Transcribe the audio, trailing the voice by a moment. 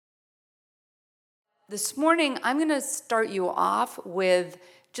This morning, I'm going to start you off with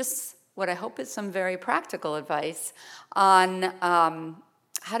just what I hope is some very practical advice on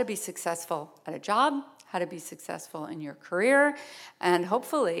how to be successful at a job, how to be successful in your career, and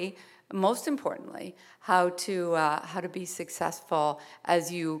hopefully, most importantly, how to be successful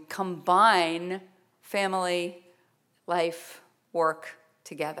as you combine family, life, work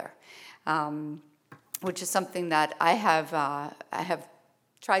together, which is something that I have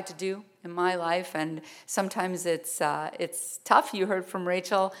tried to do in my life, and sometimes it's tough. You heard from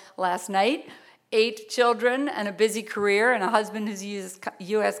Rachel last night. 8 children and a busy career and a husband who's a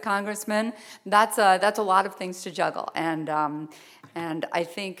U.S. congressman. That's a lot of things to juggle, and I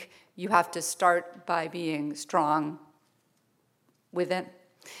think you have to start by being strong within.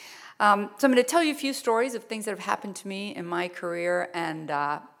 So I'm going to tell you a few stories of things that have happened to me in my career and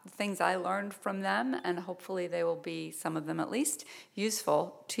things I learned from them, and hopefully they will be, some of them at least,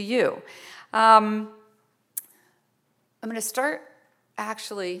 useful to you. I'm going to start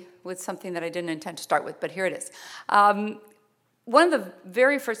actually with something that I didn't intend to start with, but here it is. One of the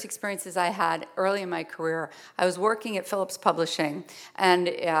very first experiences I had early in my career, I was working at Phillips Publishing, and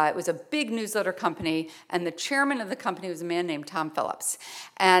it was a big newsletter company, and the chairman of the company was a man named Tom Phillips.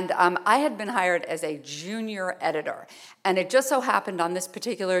 And I had been hired as a junior editor, and it just so happened on this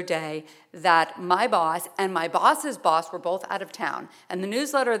particular day that my boss and my boss's boss were both out of town, and the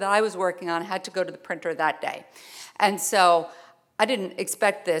newsletter that I was working on had to go to the printer that day. And so I didn't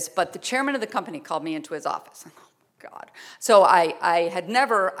expect this, but the chairman of the company called me into his office. God. So I had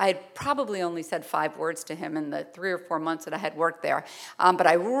probably only said 5 words to him in the 3 or 4 months that I had worked there. But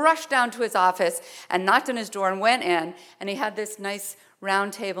I rushed down to his office and knocked on his door and went in, and he had this nice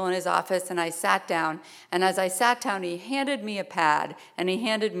round table in his office, and I sat down. And as I sat down, he handed me a pad, and he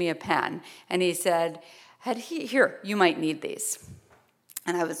handed me a pen, and he said, "Here, you might need these."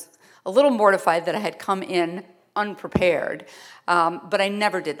 And I was a little mortified that I had come in unprepared, but I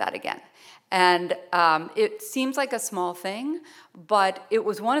never did that again. And it seems like a small thing, but it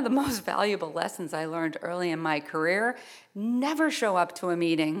was one of the most valuable lessons I learned early in my career. Never show up to a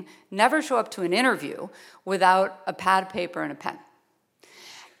meeting, never show up to an interview without a pad of paper and a pen.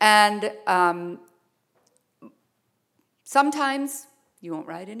 And sometimes you won't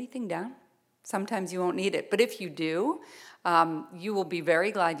write anything down. Sometimes you won't need it. But if you do, you will be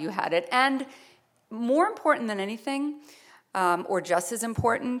very glad you had it. And more important than anything, or just as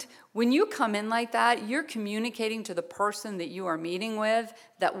important, when you come in like that, you're communicating to the person that you are meeting with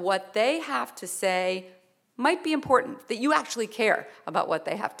that what they have to say might be important, that you actually care about what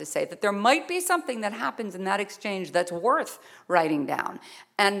they have to say, that there might be something that happens in that exchange that's worth writing down.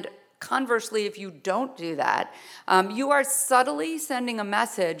 And conversely, if you don't do that, you are subtly sending a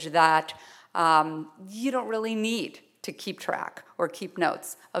message that you don't really need to keep track or keep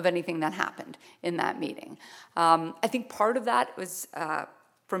notes of anything that happened in that meeting. I think part of that was,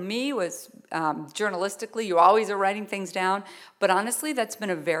 for me, was journalistically, you always are writing things down, but honestly, that's been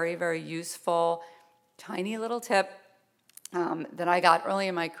a very, very useful, tiny little tip that I got early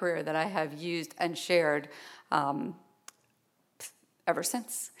in my career that I have used and shared ever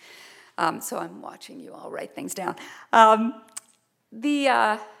since. So I'm watching you all write things down. My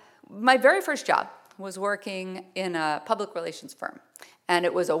very first job was working in a public relations firm. And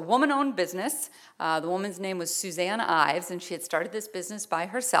it was a woman-owned business. The woman's name was Suzanne Ives, and she had started this business by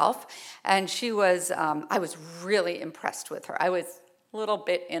herself. And she was, I was really impressed with her. I was a little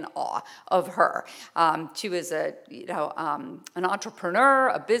bit in awe of her. She was an entrepreneur,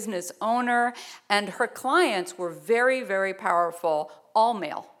 a business owner, and her clients were very, very powerful, all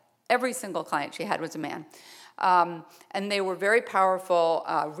male. Every single client she had was a man. And they were very powerful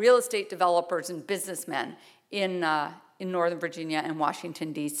real estate developers and businessmen in Northern Virginia and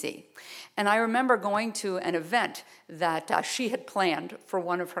Washington, D.C. And I remember going to an event that she had planned for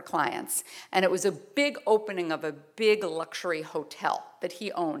one of her clients. And it was a big opening of a big luxury hotel that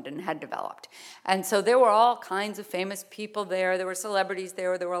he owned and had developed. And so there were all kinds of famous people there. There were celebrities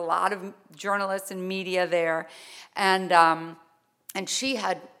there. There were a lot of journalists and media there. And she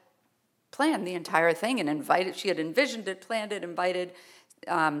had planned the entire thing and invited, she had envisioned it, planned it, invited,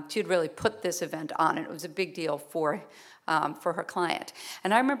 she had really put this event on, and it was a big deal for her client.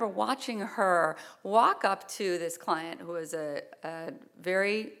 And I remember watching her walk up to this client who was a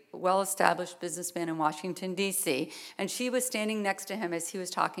very well-established businessman in Washington, D.C., and she was standing next to him as he was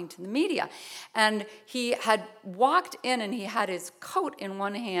talking to the media. And he had walked in, and he had his coat in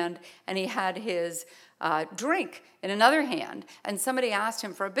one hand, and he had his drink in another hand, and somebody asked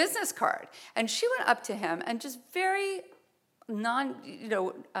him for a business card. And she went up to him and just very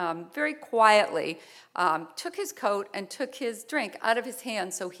very quietly took his coat and took his drink out of his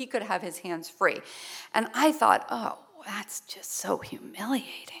hands so he could have his hands free. And I thought, oh, that's just so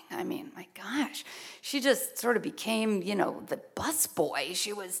humiliating. I mean, my gosh, she just sort of became, the busboy.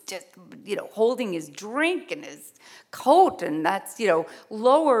 She was just, holding his drink and his coat, and that's,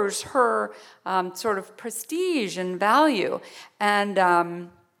 lowers her sort of prestige and value. And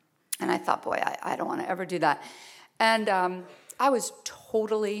I thought, boy, I don't want to ever do that. And I was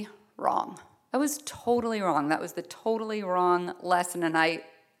totally wrong. I was totally wrong. That was the totally wrong lesson, and I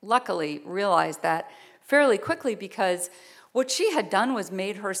luckily realized that fairly quickly, because what she had done was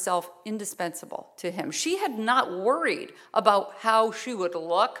made herself indispensable to him. She had not worried about how she would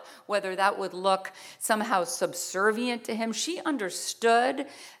look, whether that would look somehow subservient to him. She understood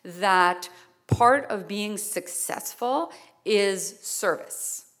that part of being successful is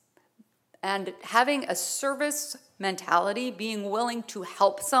service. And having a service mentality, being willing to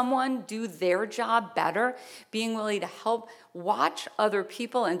help someone do their job better, being willing to watch other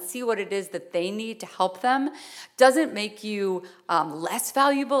people and see what it is that they need to help them, doesn't make you less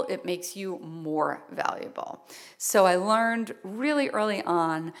valuable, it makes you more valuable. So I learned really early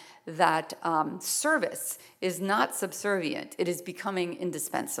on that service is not subservient, it is becoming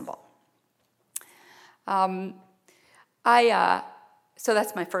indispensable. So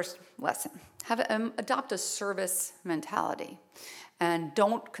that's my first lesson. Adopt a service mentality, and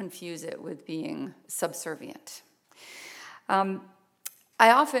don't confuse it with being subservient. I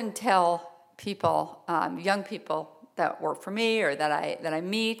often tell people, young people that work for me or that I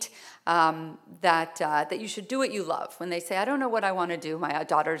meet, that you should do what you love. When they say, I don't know what I want to do, my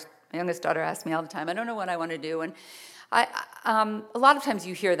youngest daughter asks me all the time, I don't know what I want to do, and a lot of times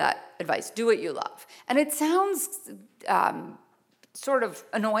you hear that advice, do what you love. And it sounds sort of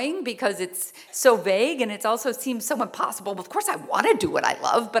annoying because it's so vague, and it also seems so impossible. Of course I want to do what I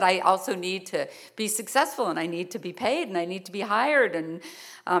love, but I also need to be successful, and I need to be paid, and I need to be hired, and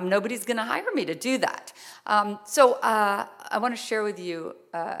nobody's going to hire me to do that. So I want to share with you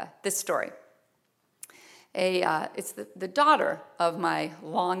this story. It's the daughter of my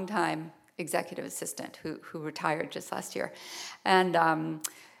longtime executive assistant who retired just last year. And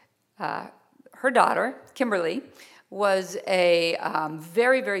her daughter, Kimberly, was a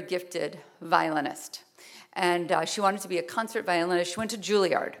very, very gifted violinist. And she wanted to be a concert violinist. She went to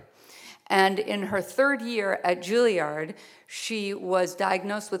Juilliard. And in her third year at Juilliard, she was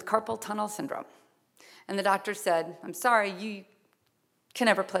diagnosed with carpal tunnel syndrome. And the doctor said, I'm sorry, you can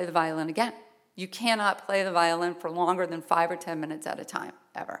never play the violin again. You cannot play the violin for longer than 5 or 10 minutes at a time,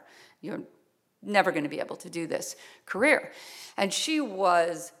 ever. You're never going to be able to do this career. And she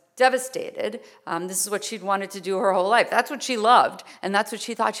was devastated. This is what she'd wanted to do her whole life. That's what she loved, and that's what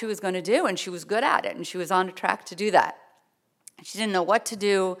she thought she was going to do, and she was good at it, and she was on a track to do that. She didn't know what to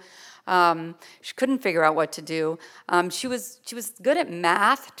do. She couldn't figure out what to do. She was good at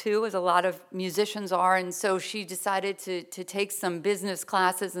math, too, as a lot of musicians are, and so she decided to take some business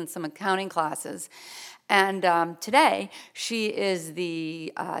classes and some accounting classes. And today, she is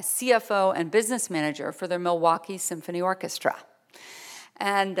the CFO and business manager for the Milwaukee Symphony Orchestra.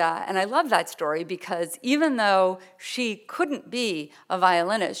 And I love that story because even though she couldn't be a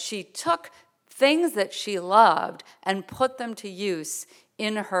violinist, she took things that she loved and put them to use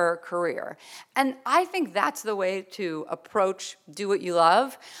in her career. And I think that's the way to approach do what you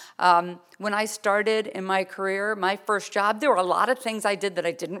love. When I started in my career, my first job, there were a lot of things I did that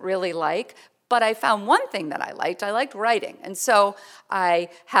I didn't really like, but I found one thing that I liked. I liked writing. And so I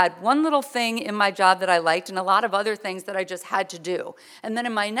had one little thing in my job that I liked and a lot of other things that I just had to do. And then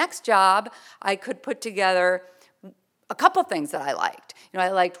in my next job, I could put together a couple things that I liked. I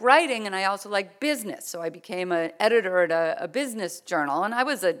liked writing, and I also liked business. So I became an editor at a business journal, and I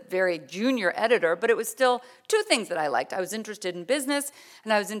was a very junior editor, but it was still two things that I liked. I was interested in business,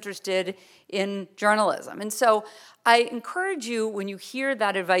 and I was interested in journalism. And so I encourage you, when you hear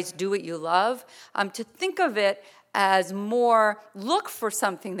that advice, do what you love, to think of it as more look for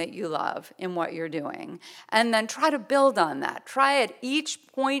something that you love in what you're doing, and then try to build on that. Try at each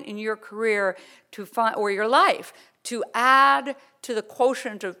point in your career to find, or your life, to add to the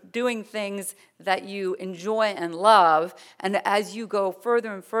quotient of doing things that you enjoy and love. And as you go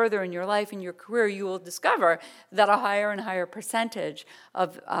further and further in your life and your career, you will discover that a higher and higher percentage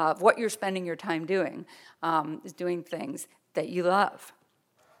of what you're spending your time doing is doing things that you love.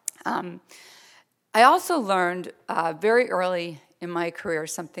 I also learned very early in my career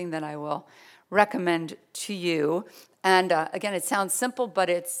something that I will recommend to you. And again, it sounds simple, but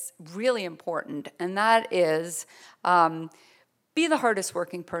it's really important. And that is be the hardest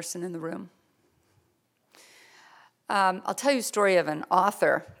working person in the room. I'll tell you a story of an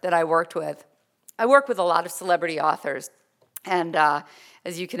author that I worked with. I work with a lot of celebrity authors, and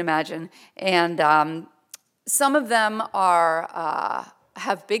as you can imagine, and some of them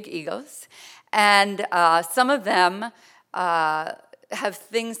have big egos, and some of them have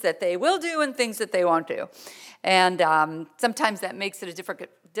things that they will do and things that they won't do. And sometimes that makes it a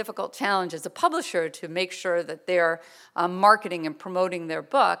difficult challenge as a publisher to make sure that they're marketing and promoting their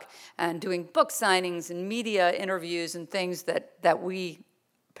book and doing book signings and media interviews and things that we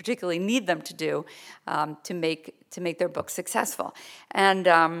particularly need them to do to make their book successful.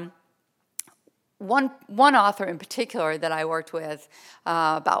 And one author in particular that I worked with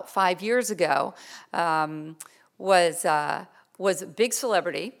about 5 years ago was a big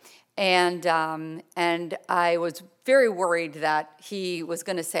celebrity, and I was very worried that he was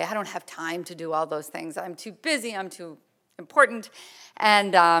going to say, I don't have time to do all those things. I'm too busy. I'm too important.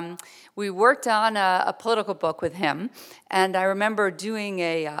 And we worked on a political book with him, and I remember doing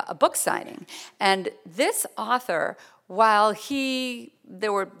a book signing. And this author, while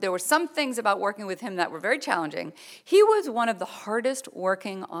there were some things about working with him that were very challenging, he was one of the hardest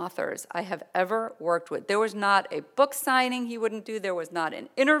working authors I have ever worked with. There was not a book signing he wouldn't do. There was not an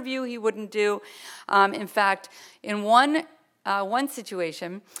interview he wouldn't do. In fact, in one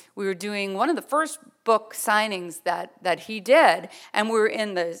situation, we were doing one of the first book signings that he did, and we were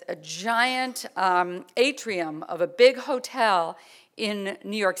in a giant atrium of a big hotel in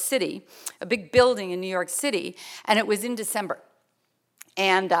New York City, a big building in New York City, and it was in December.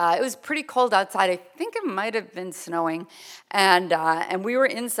 And it was pretty cold outside. I think it might have been snowing. And we were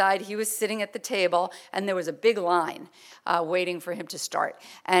inside. He was sitting at the table, and there was a big line waiting for him to start.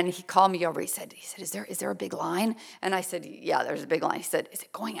 And he called me over. He said, is there a big line? And I said, yeah, there's a big line. He said, is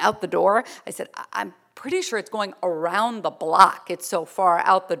it going out the door? I said, I'm pretty sure it's going around the block. It's so far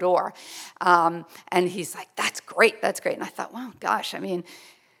out the door. And he's like, that's great. And I thought, well, gosh, I mean,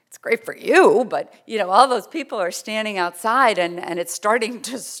 it's great for you, but all those people are standing outside and it's starting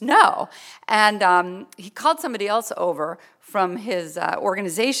to snow. And he called somebody else over from his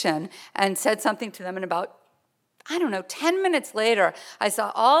organization and said something to them, and about 10 minutes later, I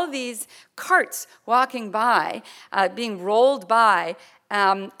saw all these carts walking by, being rolled by,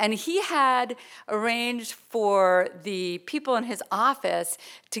 and he had arranged for the people in his office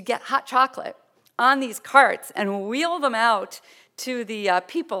to get hot chocolate on these carts and wheel them out to the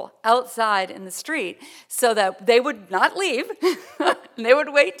people outside in the street so that they would not leave. They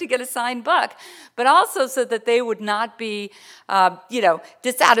would wait to get a signed book, but also so that they would not be,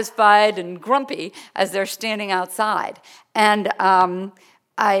 dissatisfied and grumpy as they're standing outside. And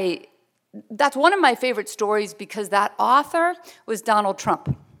that's one of my favorite stories because that author was Donald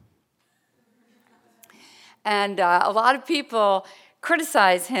Trump. And a lot of people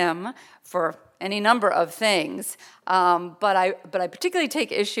criticize him for any number of things, but I particularly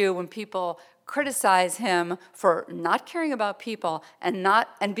take issue when people criticize him for not caring about people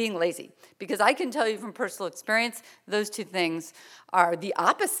and being lazy, because I can tell you from personal experience, those two things are the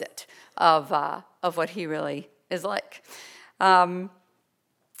opposite of what he really is like.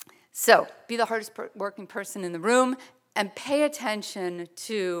 So be the hardest working person in the room and pay attention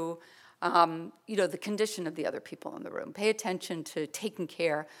to the condition of the other people in the room. Pay attention to taking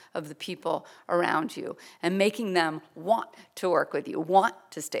care of the people around you and making them want to work with you, want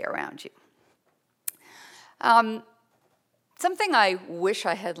to stay around you. Something I wish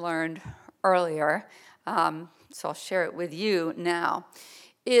I had learned earlier, so I'll share it with you now,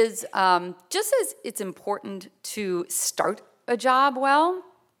 is just as it's important to start a job well,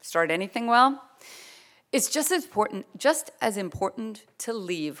 start anything well, it's just as important to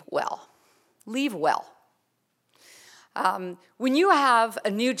leave well. Leave well. When you have a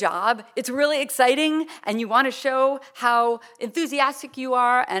new job, it's really exciting, and you want to show how enthusiastic you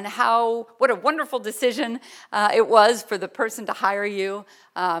are and what a wonderful decision it was for the person to hire you.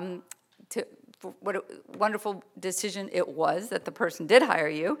 What a wonderful decision it was that the person did hire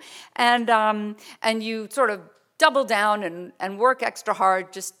you, and you sort of double down and work extra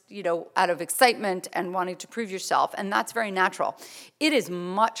hard just, out of excitement and wanting to prove yourself, and that's very natural. It is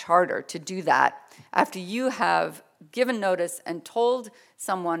much harder to do that after you have given notice and told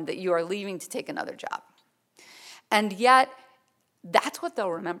someone that you are leaving to take another job. And yet, that's what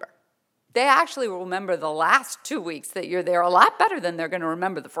they'll remember. They actually will remember the last 2 weeks that you're there a lot better than they're going to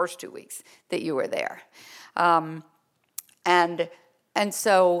remember the first 2 weeks that you were there. And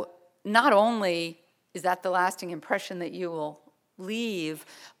so not only is that the lasting impression that you will leave,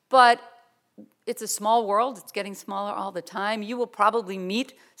 but it's a small world. It's getting smaller all the time. You will probably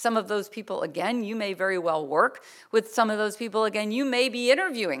meet some of those people again. You may very well work with some of those people again. You may be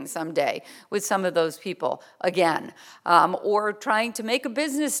interviewing someday with some of those people again, or trying to make a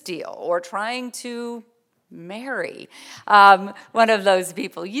business deal, or trying to marry one of those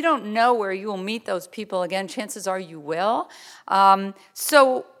people. You don't know where you will meet those people again. Chances are you will.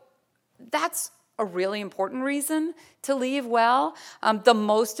 So that's a really important reason to leave well. The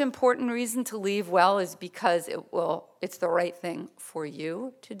most important reason to leave well is because it's the right thing for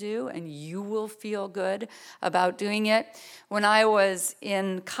you to do, and you will feel good about doing it. When I was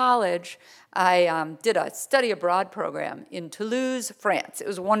in college, I did a study abroad program in Toulouse, France. It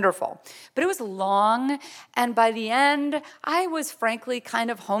was wonderful, but it was long, and by the end, I was frankly kind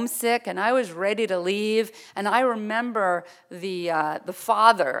of homesick, and I was ready to leave. And I remember the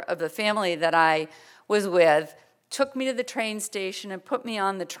father of the family that I was with took me to the train station and put me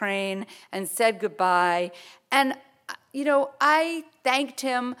on the train and said goodbye. And I thanked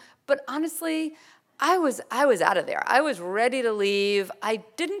him, but honestly, I was out of there. I was ready to leave. I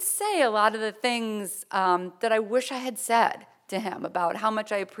didn't say a lot of the things that I wish I had said to him about how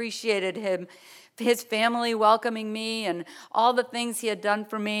much I appreciated him, his family welcoming me, and all the things he had done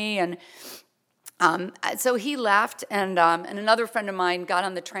for me. And so he left, and another friend of mine got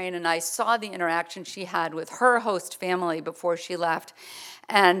on the train, and I saw the interaction she had with her host family before she left,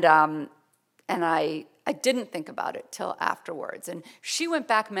 and I didn't think about it till afterwards. And she went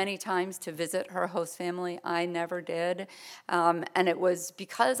back many times to visit her host family. I never did, and it was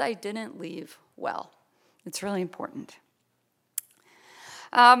because I didn't leave well. It's really important.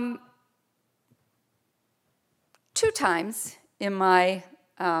 2 times in my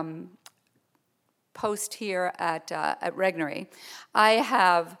post here at Regnery, I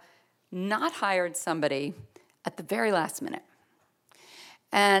have not hired somebody at the very last minute.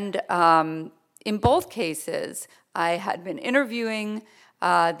 And in both cases, I had been interviewing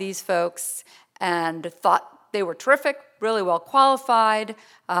these folks and thought they were terrific, really well qualified.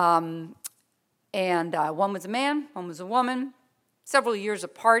 And one was a man, one was a woman, several years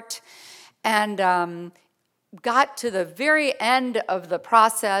apart. And got to the very end of the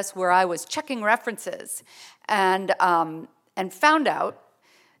process where I was checking references and found out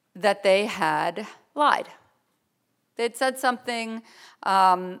that they had lied. They'd said something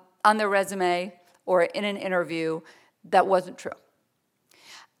on their resume or in an interview that wasn't true.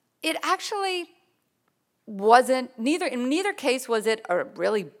 It actually wasn't, in neither case was it a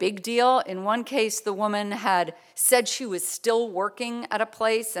really big deal. In one case, the woman had said she was still working at a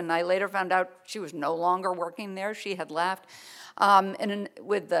place, and I later found out she was no longer working there. She had left.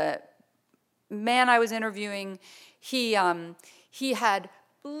 With the man I was interviewing, he had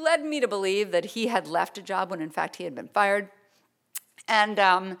led me to believe that he had left a job when in fact he had been fired. And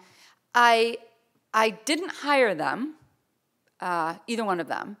I didn't hire them, either one of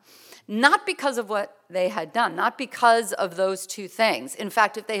them, not because of what they had done, not because of those 2 things. In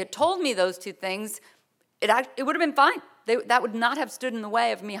fact, if they had told me those 2 things, it would have been fine. That would not have stood in the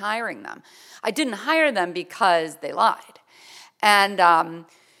way of me hiring them. I didn't hire them because they lied. And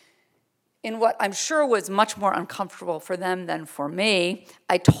in what I'm sure was much more uncomfortable for them than for me,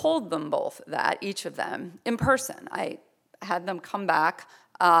 I told them both that, each of them, in person. I had them come back,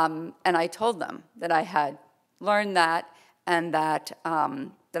 and I told them that I had learned that and that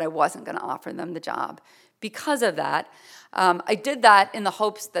I wasn't going to offer them the job. Because of that, I did that in the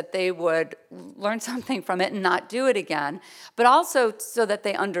hopes that they would learn something from it and not do it again, but also so that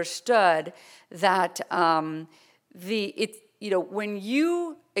they understood that when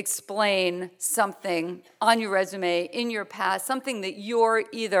you explain something on your resume, in your past, something that you're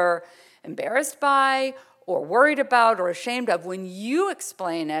either embarrassed by or worried about or ashamed of, when you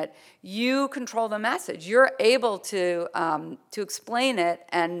explain it, you control the message. You're able to explain it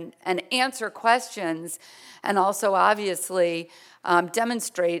and answer questions, and also obviously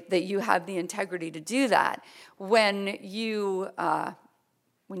demonstrate that you have the integrity to do that. When you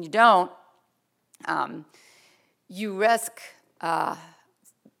don't, you risk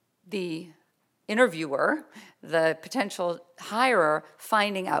the interviewer, the potential hirer,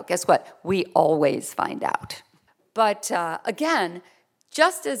 finding out. Guess what? We always find out. But again,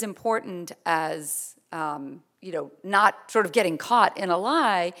 just as important as not sort of getting caught in a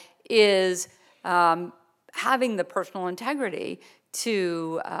lie is having the personal integrity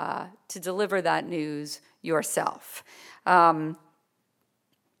to deliver that news yourself. On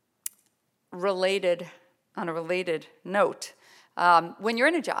a related note, when you're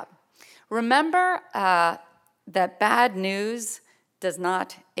in a job, remember that bad news does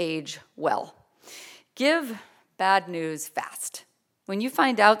not age well. Give bad news fast. When you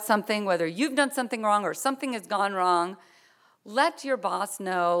find out something, whether you've done something wrong or something has gone wrong, let your boss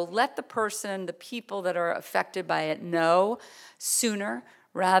know, let the person, the people that are affected by it know sooner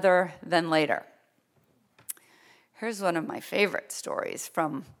rather than later. Here's one of my favorite stories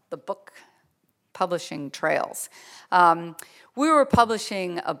from the book publishing trails. We were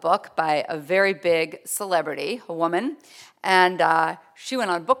publishing a book by a very big celebrity, a woman, and she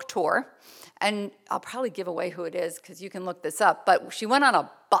went on book tour. And I'll probably give away who it is because you can look this up, but she went on a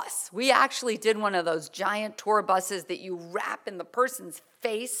bus. We actually did one of those giant tour buses that you wrap in the person's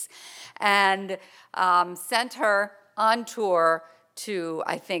face and sent her on tour to,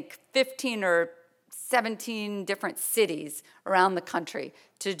 I think, 15 or 17 different cities around the country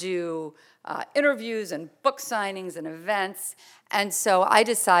to do interviews and book signings and events. And so I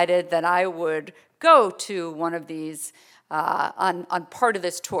decided that I would go to one of these on part of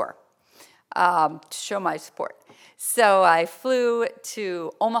this tour. To show my support. So I flew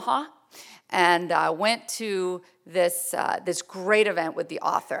to Omaha and went to this great event with the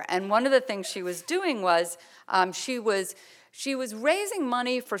author. And one of the things she was doing was she was raising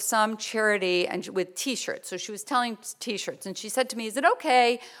money for some charity and with T-shirts. So she was selling T-shirts. And she said to me, is it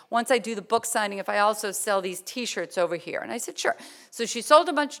okay once I do the book signing if I also sell these T-shirts over here? And I said, sure. So she sold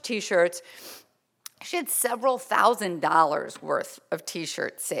a bunch of T-shirts. She had several $1,000s worth of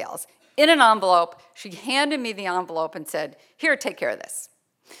T-shirt sales. In an envelope, she handed me the envelope and said, here, take care of this.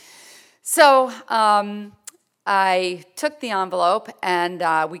 So I took the envelope and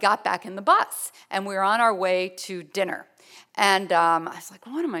we got back in the bus and we were on our way to dinner. And I was like,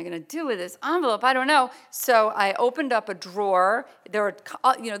 what am I going to do with this envelope? I don't know. So I opened up a drawer. There were,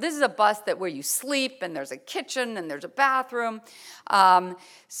 this is a bus where you sleep and there's a kitchen and there's a bathroom.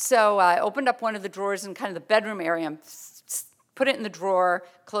 So I opened up one of the drawers in kind of the bedroom area and put it in the drawer,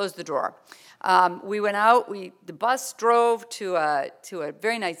 closed the drawer. We went out. The bus drove to a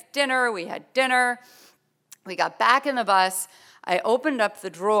very nice dinner. We had dinner. We got back in the bus. I opened up the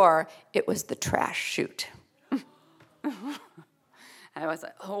drawer. It was the trash chute. I was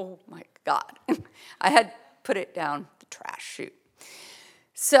like, oh my God. I had put it down the trash chute.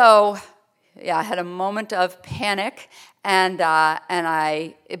 So, yeah, I had a moment of panic, but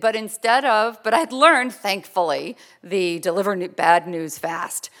I had learned, thankfully, the deliver bad news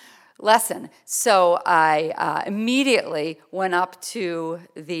fast lesson. So I immediately went up to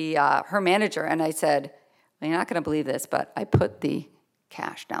her manager and I said, well, you're not going to believe this, but I put the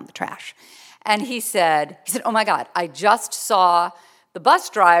cash down the trash. And he said, oh my God, I just saw the bus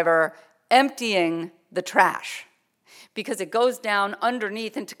driver emptying the trash, because it goes down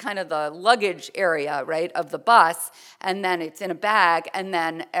underneath into kind of the luggage area, right, of the bus, and then it's in a bag, and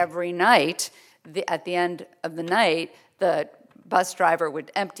then every night, at the end of the night, the bus driver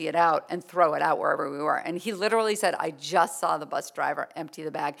would empty it out and throw it out wherever we were. And he literally said, I just saw the bus driver empty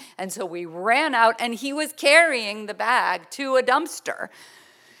the bag. And so we ran out, and he was carrying the bag to a dumpster.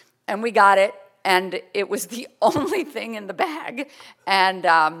 And we got it, and it was the only thing in the bag,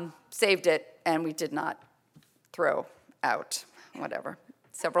 and saved it, and we did not throw out, whatever,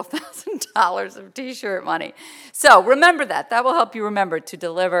 several $1,000s of T-shirt money. So remember that. That will help you remember to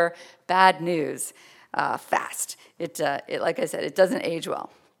deliver bad news fast. It like I said, it doesn't age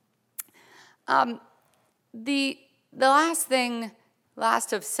well. The last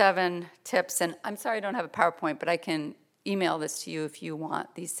of 7 tips, and I'm sorry I don't have a PowerPoint, but I can email this to you if you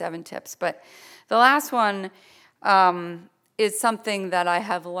want these 7 tips. But the last one is something that I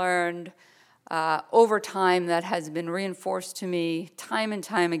have learned over time that has been reinforced to me time and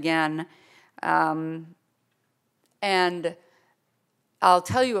time again. And I'll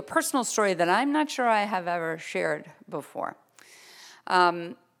tell you a personal story that I'm not sure I have ever shared before.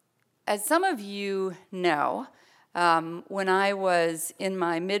 As some of you know, when I was in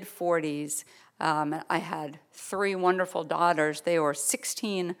my mid-40s, I had 3 wonderful daughters. They were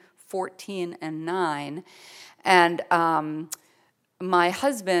 16, 14, and 9. And my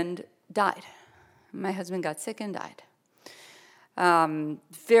husband died. My husband got sick and died.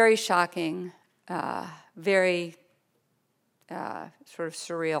 Very shocking, very sort of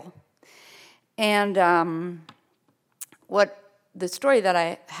surreal. And what the story that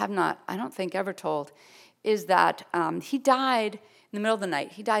I don't think ever told, is that he died in the middle of the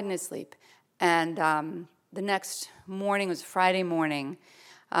night. He died in his sleep. And the next morning was Friday morning.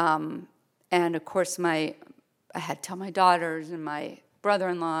 And of course, I had to tell my daughters and my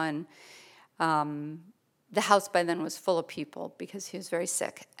brother-in-law, and the house by then was full of people because he was very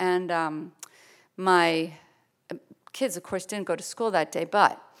sick. And my kids, of course, didn't go to school that day,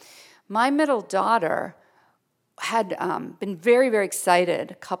 but my middle daughter had been very, very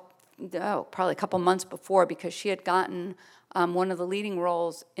excited probably a couple months before, because she had gotten one of the leading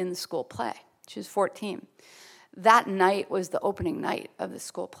roles in the school play. She was 14. That night was the opening night of the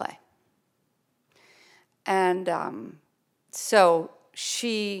school play. And so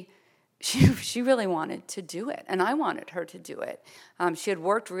she really wanted to do it, and I wanted her to do it. She had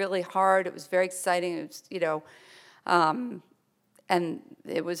worked really hard. It was very exciting. It was, and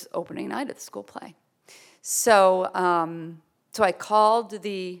it was opening night of the school play. So I called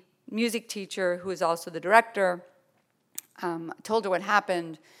the music teacher, who was also the director, told her what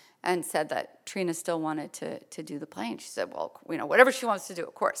happened, and said that Trina still wanted to do the play. And she said, well, whatever she wants to do,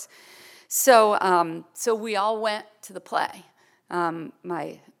 of course. So we all went to the play,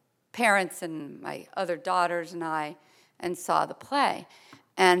 my parents and my other daughters and I, and saw the play.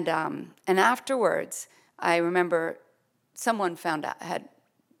 And afterwards, I remember someone had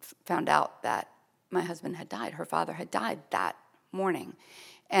found out that my husband had died. Her father had died that morning.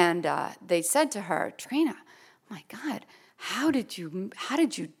 And they said to her, Trina, oh my God, how did you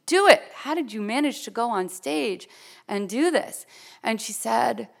do it? How did you manage to go on stage and do this? And she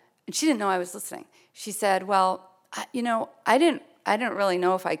said, and she didn't know I was listening. She said, well, I didn't really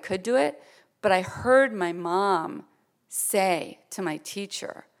know if I could do it, but I heard my mom say to my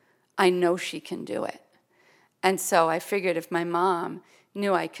teacher, I know she can do it. And so I figured if my mom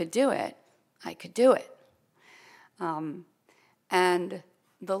knew I could do it, I could do it. And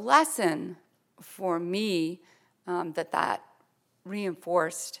the lesson for me that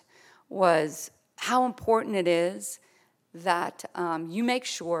reinforced was how important it is that you make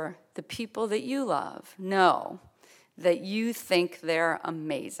sure the people that you love know that you think they're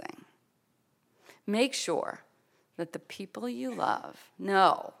amazing. Make sure that the people you love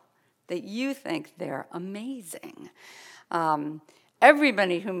know that you think they're amazing.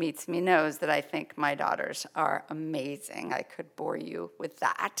 Everybody who meets me knows that I think my daughters are amazing. I could bore you with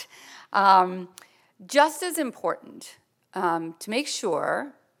that. Just as important to make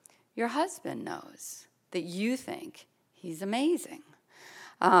sure your husband knows that you think he's amazing.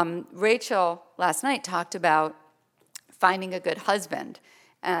 Rachel last night talked about finding a good husband,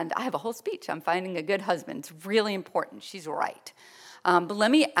 and I have a whole speech on finding a good husband. It's really important. She's right. But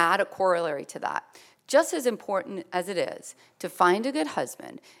let me add a corollary to that. Just as important as it is to find a good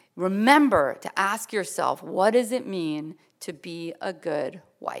husband, remember to ask yourself, what does it mean to be a good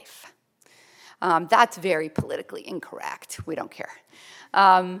wife? That's very politically incorrect. We don't care.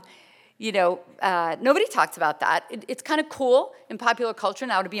 Nobody talks about that. It's kind of cool in popular culture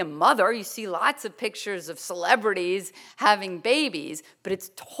now to be a mother. You see lots of pictures of celebrities having babies, but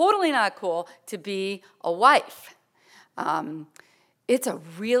it's totally not cool to be a wife. It's a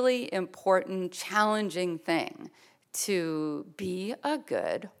really important, challenging thing to be a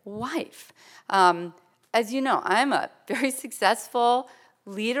good wife. As you know, I'm a very successful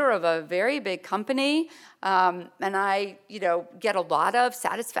leader of a very big company, and I, get a lot of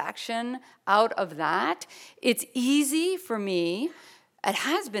satisfaction out of that. It's easy for me, it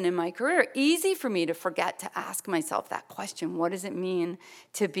has been in my career, easy for me to forget to ask myself that question, what does it mean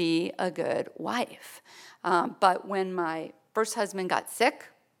to be a good wife? But when my first husband got sick,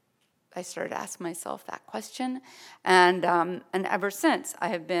 I started asking myself that question, and ever since I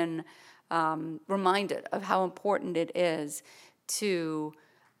have been reminded of how important it is to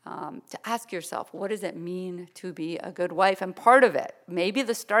ask yourself, what does it mean to be a good wife? And part of it, maybe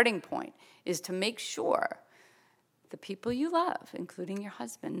the starting point, is to make sure the people you love, including your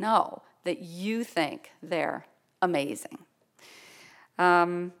husband, know that you think they're amazing.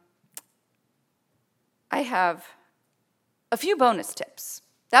 I have a few bonus tips.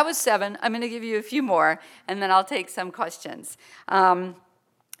 That was 7. I'm going to give you a few more, and then I'll take some questions.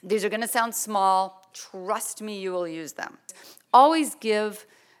 These are going to sound small. Trust me, you will use them. Always give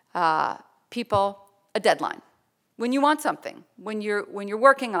people a deadline when you want something, when you're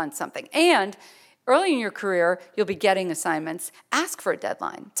working on something. And early in your career, you'll be getting assignments. Ask for a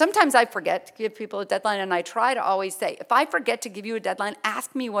deadline. Sometimes I forget to give people a deadline, and I try to always say, if I forget to give you a deadline,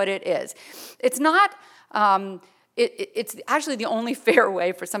 ask me what it is. It's not... It's actually the only fair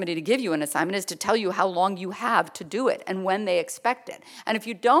way for somebody to give you an assignment is to tell you how long you have to do it and when they expect it. And if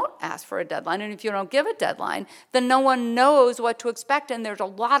you don't ask for a deadline and if you don't give a deadline, then no one knows what to expect, and there's a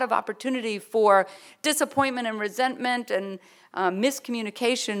lot of opportunity for disappointment and resentment and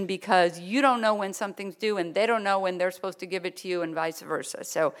miscommunication because you don't know when something's due and they don't know when they're supposed to give it to you and vice versa.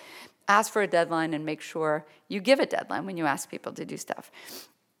 So ask for a deadline and make sure you give a deadline when you ask people to do stuff.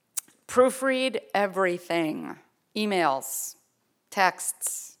 Proofread everything. Emails,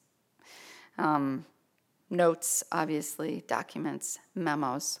 texts, notes, obviously, documents,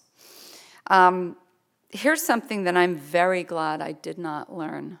 memos. Here's something that I'm very glad I did not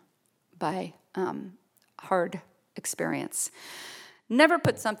learn by hard experience. Never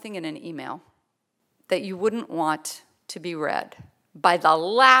put something in an email that you wouldn't want to be read by the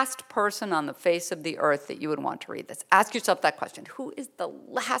last person on the face of the earth that you would want to read this. Ask yourself that question. Who is the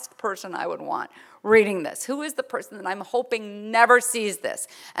last person I would want reading this? Who is the person that I'm hoping never sees this?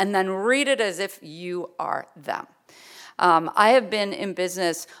 And then read it as if you are them. I have been in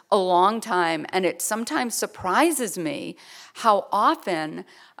business a long time, and it sometimes surprises me how often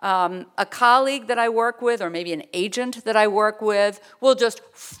a colleague that I work with, or maybe an agent that I work with, will just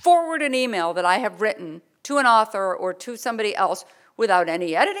forward an email that I have written to an author or to somebody else without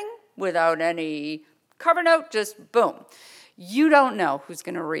any editing, without any cover note, just boom. You don't know who's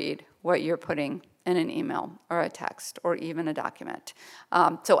going to read what you're putting in an email or a text or even a document.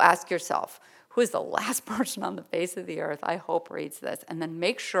 So ask yourself, who is the last person on the face of the earth I hope reads this? And then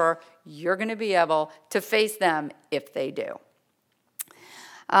make sure you're going to be able to face them if they do.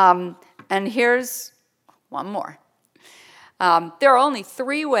 And here's one more. There are only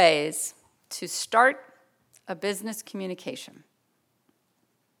 3 ways to start a business communication.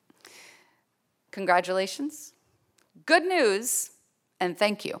 Congratulations, good news, and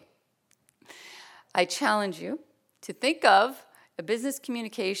thank you. I challenge you to think of a business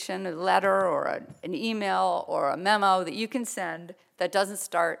communication, a letter or an email or a memo that you can send that doesn't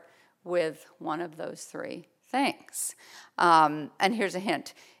start with one of those 3 things. And here's a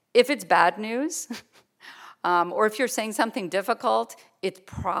hint. If it's bad news, or if you're saying something difficult, it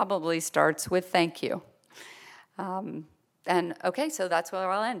probably starts with thank you. And okay, so that's where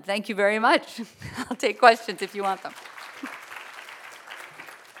I'll end. Thank you very much. I'll take questions if you want them.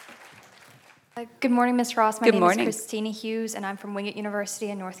 Good morning, Ms. Ross. My Good name morning. is Christina Hughes, and I'm from Wingate University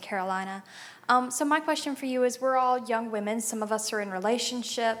in North Carolina. So my question for you is, we're all young women. Some of us are in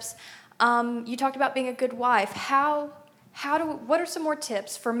relationships. You talked about being a good wife. What are some more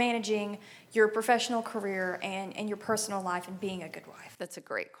tips for managing your professional career and your personal life and being a good wife? That's a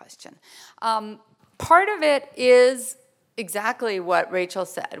great question. Part of it is exactly what Rachel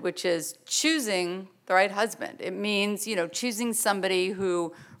said, which is choosing the right husband. It means, choosing somebody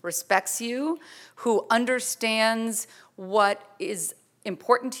who respects you, who understands what is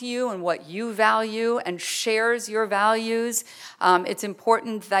important to you and what you value and shares your values. It's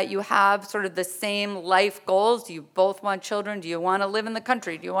important that you have sort of the same life goals. Do you both want children? Do you want to live in the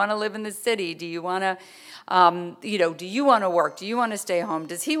country? Do you want to live in the city? Do you want to, do you want to work? Do you want to stay home?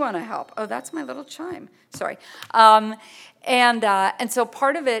 Does he want to help? Oh, that's my little chime. Sorry. And so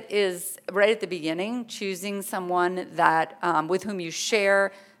part of it is right at the beginning, choosing someone that with whom you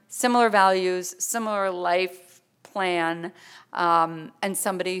share similar values, similar life plan, and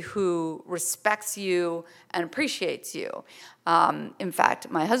somebody who respects you and appreciates you. In fact,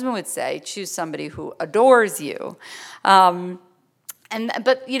 my husband would say, choose somebody who adores you. But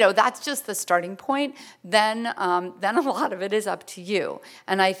that's just the starting point. Then a lot of it is up to you.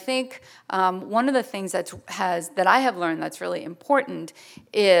 And I think one of the things that I have learned that's really important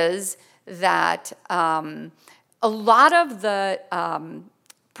is that a lot of the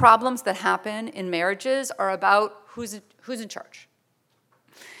problems that happen in marriages are about who's in charge,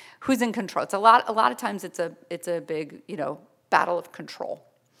 who's in control. It's a lot of times it's a big battle of control,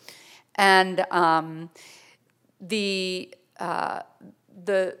 and the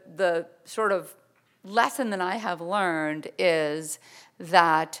sort of lesson that I have learned is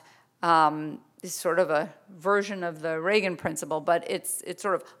that is sort of a version of the Reagan principle, but it's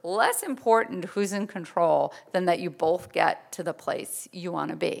sort of less important who's in control than that you both get to the place you want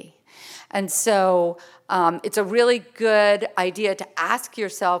to be. And so it's a really good idea to ask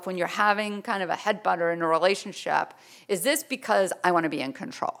yourself when you're having kind of a headbutter in a relationship, is this because I want to be in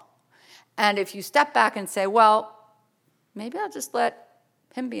control? And if you step back and say, well, maybe I'll just let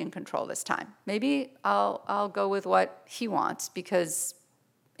him be in control this time. Maybe I'll go with what he wants, because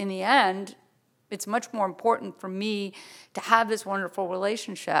in the end, it's much more important for me to have this wonderful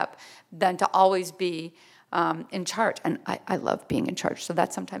relationship than to always be in charge. And I love being in charge, so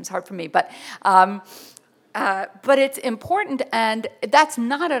that's sometimes hard for me. But it's important, and that's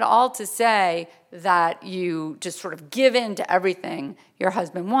not at all to say that you just sort of give in to everything your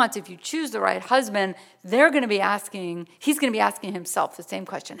husband wants. If you choose the right husband, he's going to be asking himself the same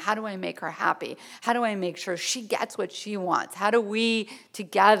question. How do I make her happy? How do I make sure she gets what she wants? How do we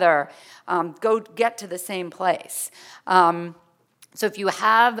together go get to the same place? So if you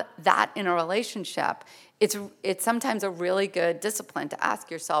have that in a relationship, it's sometimes a really good discipline to ask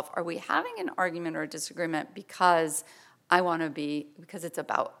yourself, are we having an argument or a disagreement because it's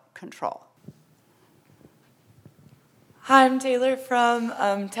about control? Hi, I'm Taylor from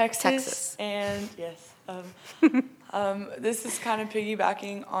Texas. Texas. And yes, this is kind of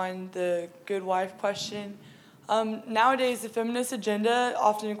piggybacking on the good wife question. Nowadays, the feminist agenda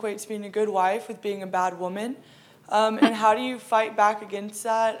often equates being a good wife with being a bad woman. And how do you fight back against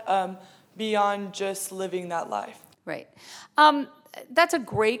that beyond just living that life? Right. That's a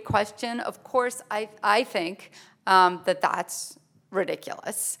great question. Of course, I think that's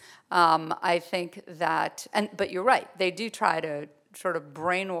ridiculous. I think that, but you're right. They do try to sort of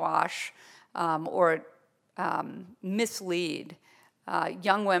brainwash or mislead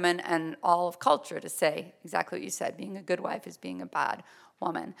young women and all of culture to say exactly what you said. Being a good wife is being a bad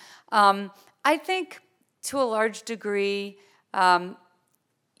woman. I think to a large degree,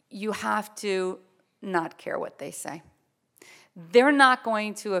 you have to not care what they say. They're not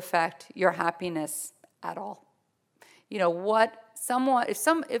going to affect your happiness at all. You know what?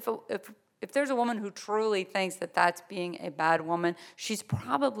 If there's a woman who truly thinks that that's being a bad woman, she's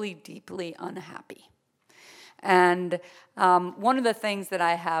probably deeply unhappy. And one of the things that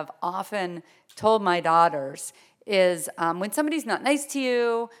I have often told my daughters is when somebody's not nice to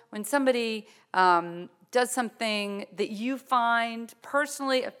you, when somebody does something that you find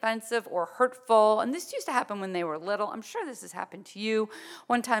personally offensive or hurtful, and this used to happen when they were little. I'm sure this has happened to you.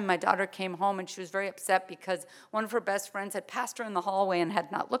 One time my daughter came home and she was very upset because one of her best friends had passed her in the hallway and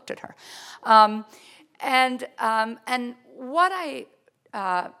had not looked at her. And what I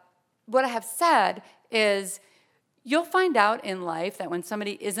have said is, you'll find out in life that when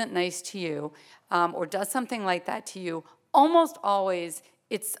somebody isn't nice to you or does something like that to you, almost always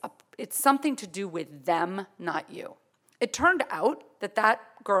it's something to do with them, not you. It turned out that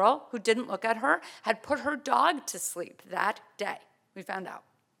girl who didn't look at her had put her dog to sleep that day. We found out.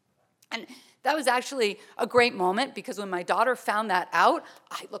 And that was actually a great moment because when my daughter found that out,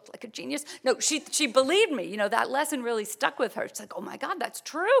 I looked like a genius. No, she believed me. You know, that lesson really stuck with her. She's like, oh my God, that's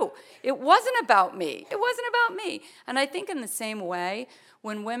true. It wasn't about me. It wasn't about me. And I think in the same way,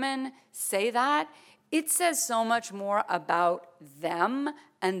 when women say that, it says so much more about them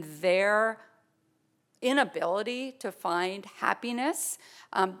and their inability to find happiness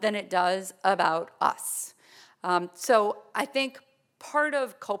than it does about us. So I think part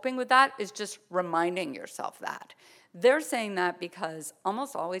of coping with that is just reminding yourself that. They're saying that because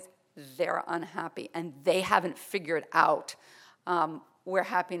almost always they're unhappy and they haven't figured out where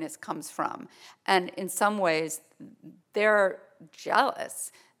happiness comes from. And in some ways, they're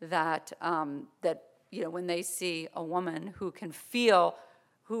jealous that when they see a woman who can feel,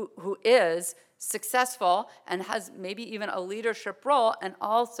 who is successful and has maybe even a leadership role and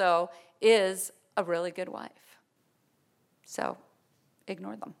also is a really good wife. So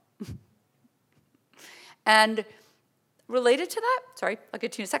ignore them. And related to that, sorry, I'll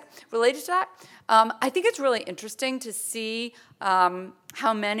get to you in a sec. Related to that, I think it's really interesting to see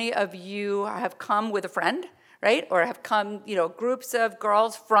how many of you have come with a friend, right? Or have come, groups of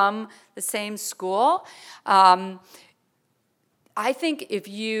girls from the same school. I think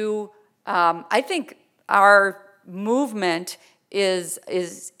I think our movement is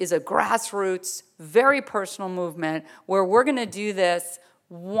a grassroots, very personal movement where we're going to do this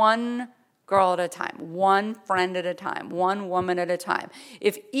one girl at a time, one friend at a time, one woman at a time.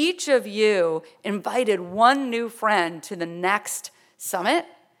 If each of you invited one new friend to the next summit,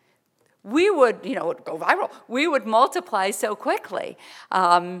 we would, it would go viral. We would multiply so quickly.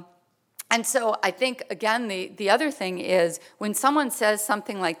 And so I think, again, the other thing is when someone says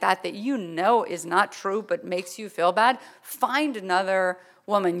something like that you know is not true but makes you feel bad, find another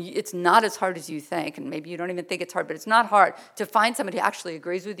woman. It's not as hard as you think, and maybe you don't even think it's hard, but it's not hard to find somebody who actually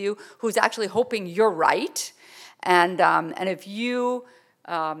agrees with you, who's actually hoping you're right. And if you,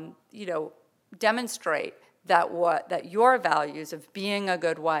 demonstrate that your values of being a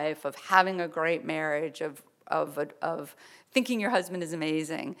good wife, of having a great marriage, of thinking your husband is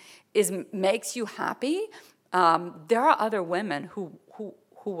amazing, makes you happy, there are other women who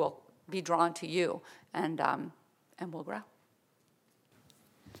will be drawn to you and will grow.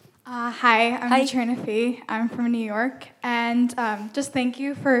 Hi, I'm Katrina Fee. I'm from New York, and just thank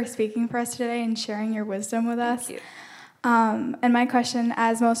you for speaking for us today and sharing your wisdom with us. Thank you. And my question,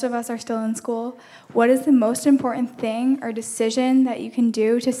 as most of us are still in school, what is the most important thing or decision that you can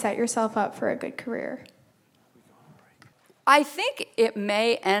do to set yourself up for a good career? I think it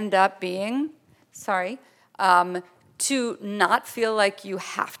may end up being, to not feel like you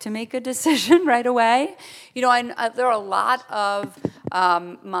have to make a decision right away. There are a lot of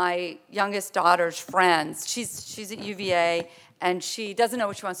my youngest daughter's friends. She's at UVA, and she doesn't know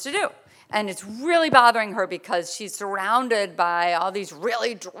what she wants to do. And it's really bothering her because she's surrounded by all these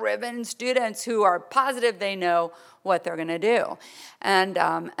really driven students who are positive they know what they're going to do. And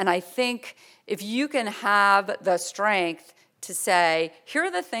I think if you can have the strength to say, here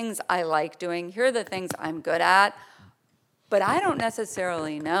are the things I like doing, here are the things I'm good at, but I don't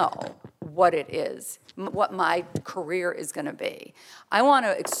necessarily know what it is, what my career is going to be. I want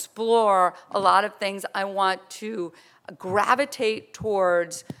to explore a lot of things. I want to gravitate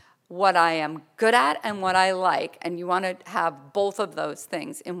towards what I am good at and what I like, and you want to have both of those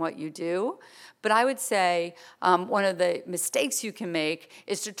things in what you do. But I would say one of the mistakes you can make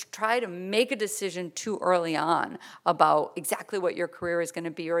is to try to make a decision too early on about exactly what your career is going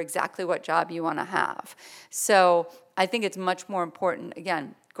to be or exactly what job you want to have. So I think it's much more important,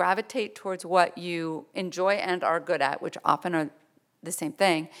 again, gravitate towards what you enjoy and are good at, which often are the same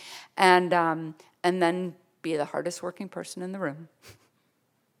thing, and then be the hardest working person in the room.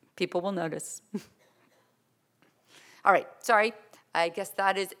 People will notice. All right, sorry. I guess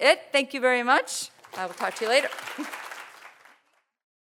that is it. Thank you very much. I will talk to you later.